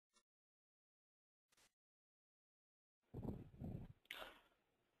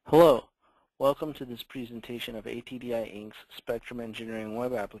Hello, welcome to this presentation of ATDI Inc.'s Spectrum Engineering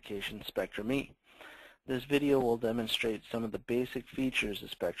web application, Spectrum E. This video will demonstrate some of the basic features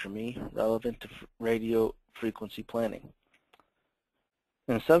of Spectrum E relevant to radio frequency planning.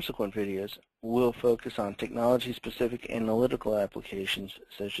 In subsequent videos, we'll focus on technology-specific analytical applications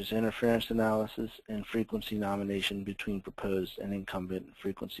such as interference analysis and frequency nomination between proposed and incumbent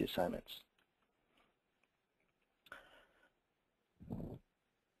frequency assignments.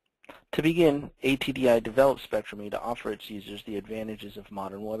 To begin, ATDI developed Spectrum E to offer its users the advantages of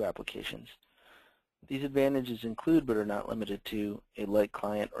modern web applications. These advantages include, but are not limited to, a light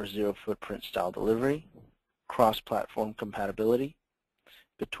client or zero-footprint style delivery, cross-platform compatibility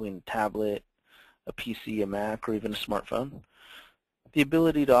between a tablet, a PC, a Mac, or even a smartphone, the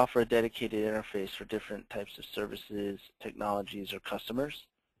ability to offer a dedicated interface for different types of services, technologies, or customers,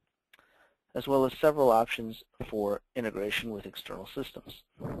 as well as several options for integration with external systems.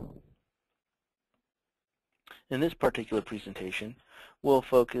 In this particular presentation, we'll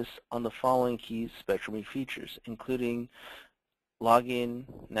focus on the following key Spectrum E features, including login,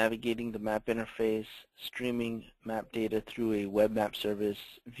 navigating the map interface, streaming map data through a web map service,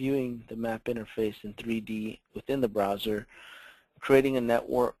 viewing the map interface in 3D within the browser, creating a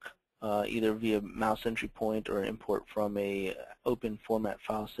network either via mouse entry point or import from a open format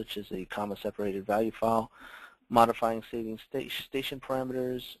file such as a comma-separated value file, modifying saving station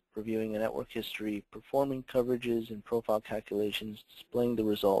parameters, reviewing a network history, performing coverages and profile calculations, displaying the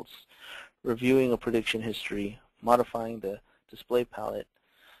results, reviewing a prediction history, modifying the display palette,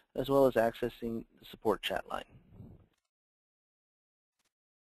 as well as accessing the support chat line.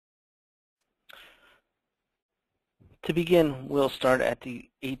 To begin, we'll start at the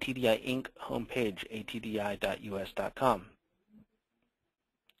ATDI Inc. homepage, atdi.us.com.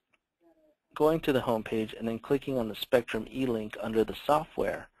 Going to the home page and then clicking on the Spectrum E link under the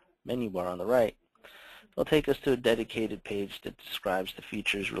Software menu bar on the right, it'll take us to a dedicated page that describes the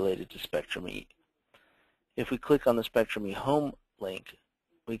features related to Spectrum E. If we click on the Spectrum E home link,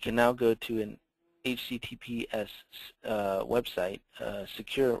 we can now go to an HTTPS website, a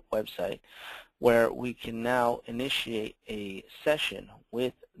secure website, where we can now initiate a session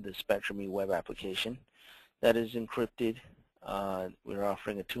with the Spectrum E web application that is encrypted. We're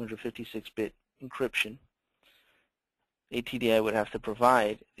offering a 256-bit encryption. ATDI would have to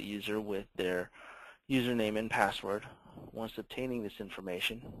provide the user with their username and password. Once obtaining this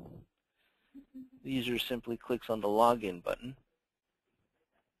information, the user simply clicks on the login button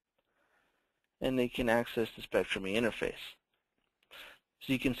and they can access the Spectrum E interface.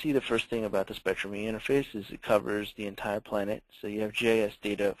 So you can see the first thing about the Spectrum E interface is it covers the entire planet. So you have GIS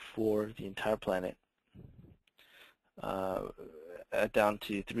data for the entire planet. Down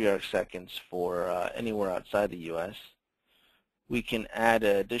to 3 arc seconds for anywhere outside the U.S. We can add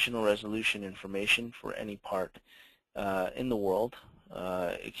additional resolution information for any part in the world.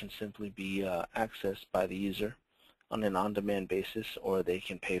 It can simply be accessed by the user on an on-demand basis, or they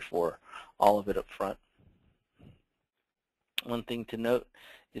can pay for all of it up front. One thing to note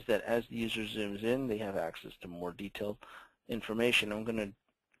is that as the user zooms in, they have access to more detailed information. I'm going to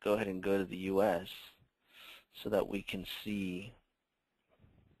go ahead and go to the U.S. so that we can see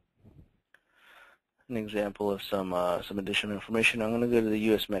an example of some additional information. I'm going to go to the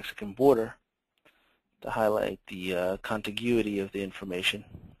U.S.-Mexican border to highlight the contiguity of the information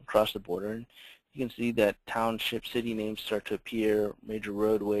across the border. And you can see that township, city names start to appear, major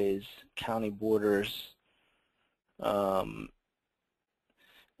roadways, county borders, and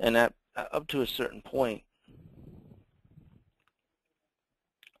up to a certain point,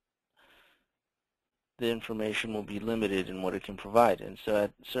 the information will be limited in what it can provide. And so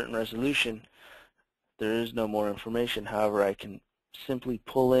at certain resolution, there is no more information. However, I can simply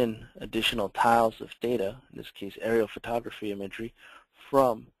pull in additional tiles of data, in this case aerial photography imagery,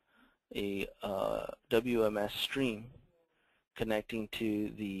 from a WMS stream connecting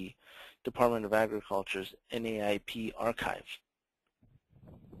to the Department of Agriculture's NAIP archive.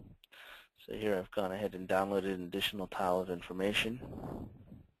 So here I've gone ahead and downloaded an additional tile of information.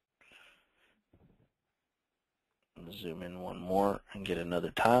 Zoom in one more and get another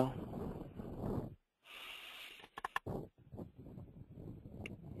tile.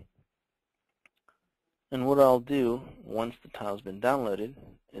 And what I'll do once the tile's been downloaded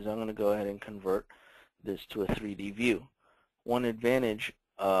is I'm going to go ahead and convert this to a 3D view. One advantage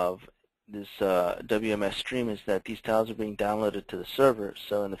of this WMS stream is that these tiles are being downloaded to the server,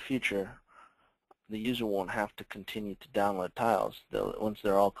 so in the future the user won't have to continue to download tiles. Once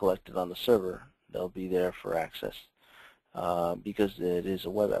they're all collected on the server, they'll be there for access because it is a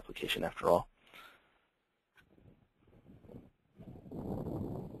web application after all.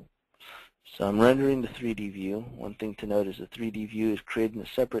 So I'm rendering the 3D view. One thing to note is the 3D view is created in a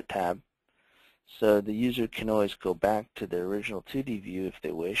separate tab, so the user can always go back to the original 2D view if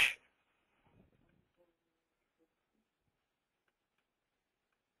they wish.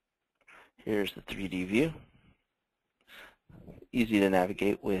 Here's the 3D view. Easy to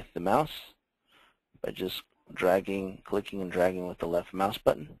navigate with the mouse by just clicking and dragging with the left mouse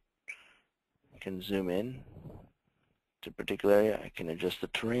button. I can zoom in to a particular area. I can adjust the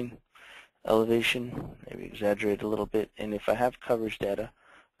terrain elevation, maybe exaggerate a little bit, and if I have coverage data,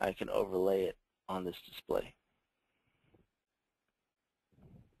 I can overlay it on this display.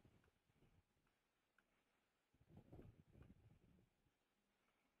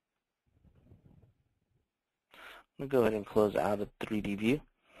 I'm going to go ahead and close out of 3D view,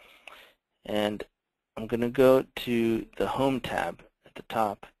 and I'm going to go to the Home tab at the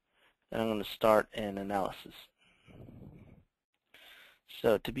top, and I'm going to start an analysis.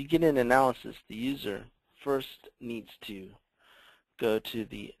 So to begin an analysis, the user first needs to go to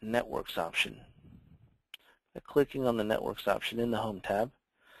the Networks option. By clicking on the Networks option in the Home tab,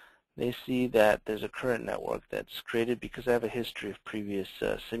 they see that there's a current network that's created because I have a history of previous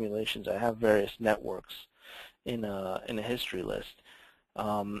simulations. I have various networks in a history list.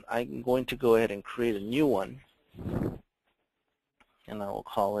 I'm going to go ahead and create a new one, and I will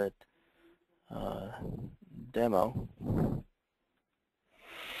call it Demo.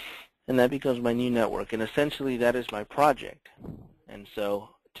 And that becomes my new network, and essentially that is my project. And so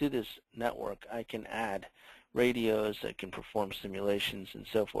to this network I can add radios that can perform simulations and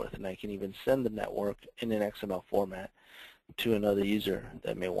so forth, and I can even send the network in an XML format to another user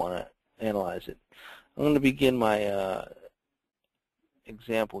that may want to analyze it. I'm going to begin my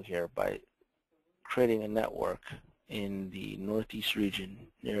example here by creating a network in the Northeast region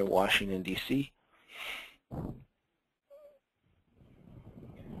near Washington, D.C.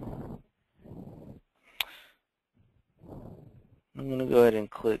 I'm going to go ahead and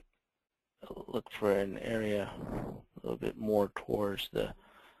look for an area a little bit more towards the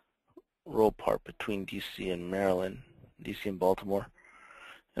rural part between D.C. and Maryland, D.C. and Baltimore.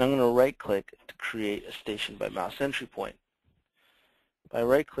 And I'm going to right-click to create a station by mouse entry point. By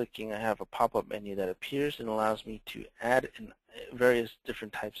right-clicking, I have a pop-up menu that appears and allows me to add various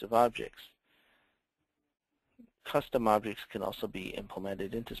different types of objects. Custom objects can also be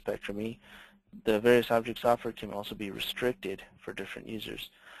implemented into SpectrumE. The various objects offered can also be restricted for different users.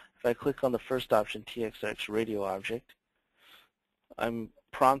 If I click on the first option, TXX radio object, I'm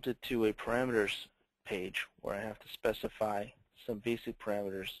prompted to a parameters page where I have to specify some basic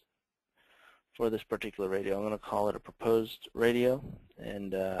parameters for this particular radio. I'm going to call it a proposed radio,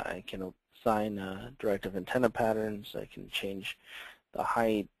 and I can assign directive antenna patterns. I can change the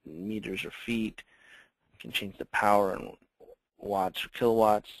height in meters or feet. I can change the power in watts or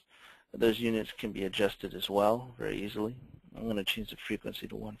kilowatts. Those units can be adjusted as well very easily. I'm going to change the frequency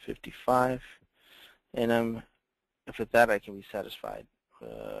to 155, and if with that I can be satisfied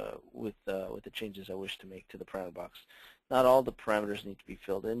with the changes I wish to make to the parameter box. Not all the parameters need to be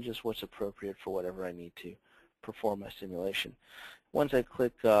filled in, just what's appropriate for whatever I need to perform my simulation. Once I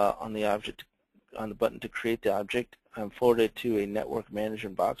click on the button to create the object, I'm forwarded to a network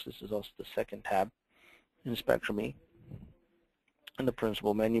management box. This is also the second tab in SpectrumE in the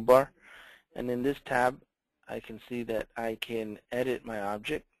principal menu bar. And in this tab, I can see that I can edit my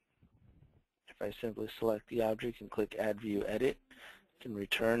object. If I simply select the object and click Add View Edit, I can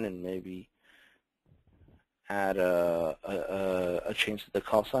return and maybe add a change to the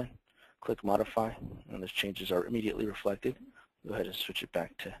call sign. Click Modify, and those changes are immediately reflected. Go ahead and switch it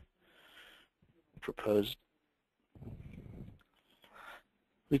back to Proposed.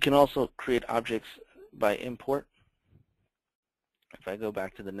 We can also create objects by import. If I go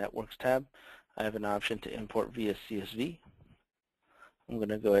back to the Networks tab, I have an option to import via CSV. I'm going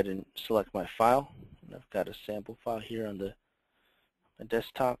to go ahead and select my file. And I've got a sample file here on my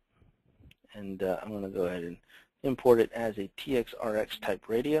desktop, and I'm going to go ahead and import it as a TXRX type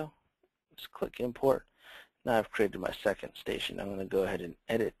radio. Just click Import. Now I've created my second station. I'm going to go ahead and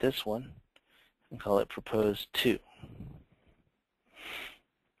edit this one and call it Proposed 2.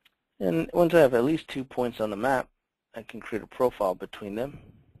 And once I have at least 2 points on the map, I can create a profile between them.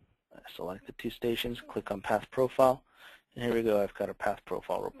 I select the 2 stations, click on Path Profile, and here we go. I've got a Path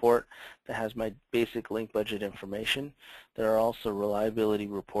Profile report that has my basic link budget information. There are also reliability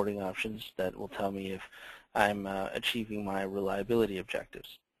reporting options that will tell me if I'm achieving my reliability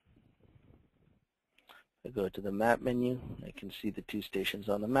objectives. I go to the Map menu. I can see the 2 stations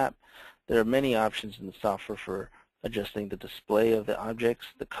on the map. There are many options in the software for adjusting the display of the objects,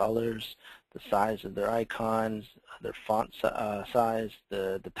 the colors, the size of their icons, their font size,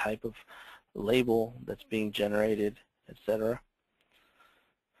 the type of label that's being generated, etc.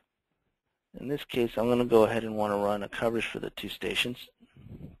 In this case, I'm going to go ahead and want to run a coverage for the 2 stations.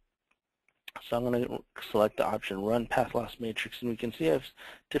 So I'm going to select the option Run Path Loss Matrix, and we can see I have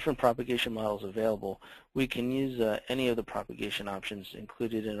different propagation models available. We can use any of the propagation options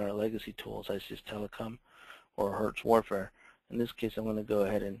included in our legacy tools, ICS Telecom or Hertz Warfare. In this case, I'm going to go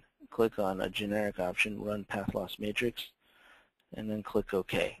ahead and click on a generic option, Run Path Loss Matrix, and then click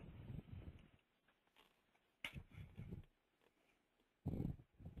OK.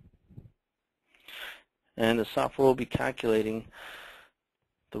 And the software will be calculating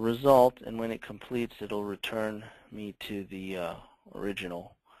the result, and when it completes, it'll return me to the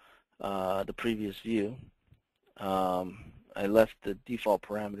original, the previous view. I left the default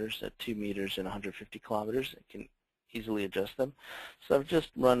parameters at 2 meters and 150 kilometers. I can easily adjust them. So I've just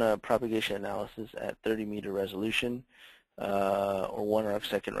run a propagation analysis at 30-meter resolution or 1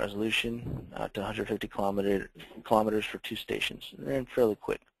 arcsecond resolution to 150 kilometers for 2 stations. And they're fairly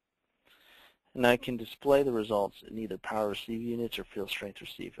quick. And I can display the results in either power receive units or field strength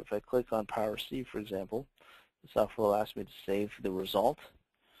receive. If I click on power receive, for example, the software will ask me to save the result,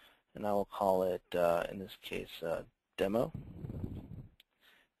 and I will call it, in this case, demo.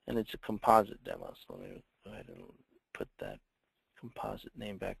 And it's a composite demo, so let me go ahead and put that composite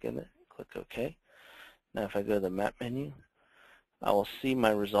name back in there. Click OK. Now if I go to the map menu, I will see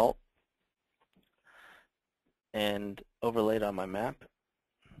my result and overlaid on my map.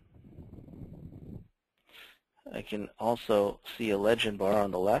 I can also see a legend bar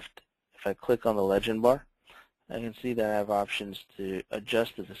on the left. If I click on the legend bar, I can see that I have options to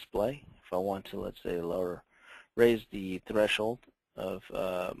adjust the display. If I want to, let's say, raise the threshold of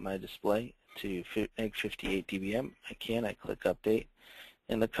my display to 58 dBm, I can. I click Update,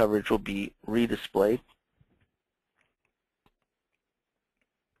 and the coverage will be redisplayed.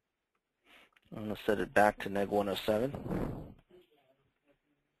 I'm going to set it back to neg 107.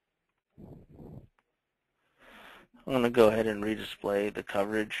 I'm going to go ahead and redisplay the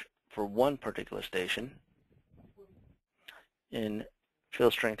coverage for one particular station in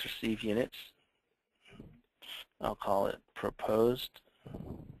field strength receive units. I'll call it proposed.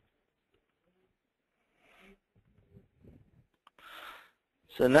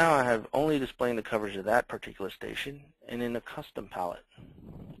 So now I have only displaying the coverage of that particular station, and in a custom palette.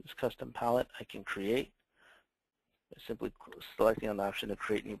 This custom palette I can create by simply selecting on the option to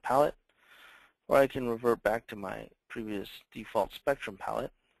create new palette, or I can revert back to my previous default spectrum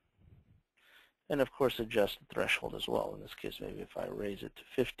palette, and of course adjust the threshold as well. In this case, maybe if I raise it to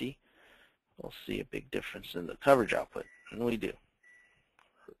 50, we'll see a big difference in the coverage output, and we do.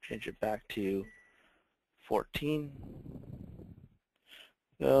 Change it back to 14.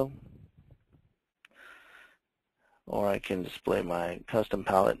 Go. Or I can display my custom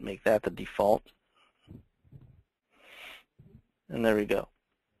palette, make that the default, and there we go.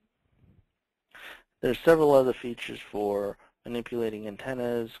 There's several other features for manipulating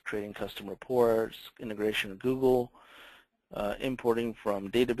antennas, creating custom reports, integration with Google, importing from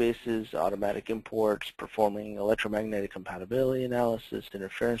databases, automatic imports, performing electromagnetic compatibility analysis,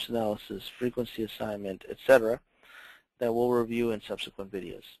 interference analysis, frequency assignment, etc. that we'll review in subsequent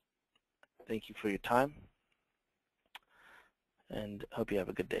videos. Thank you for your time, and hope you have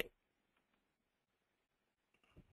a good day.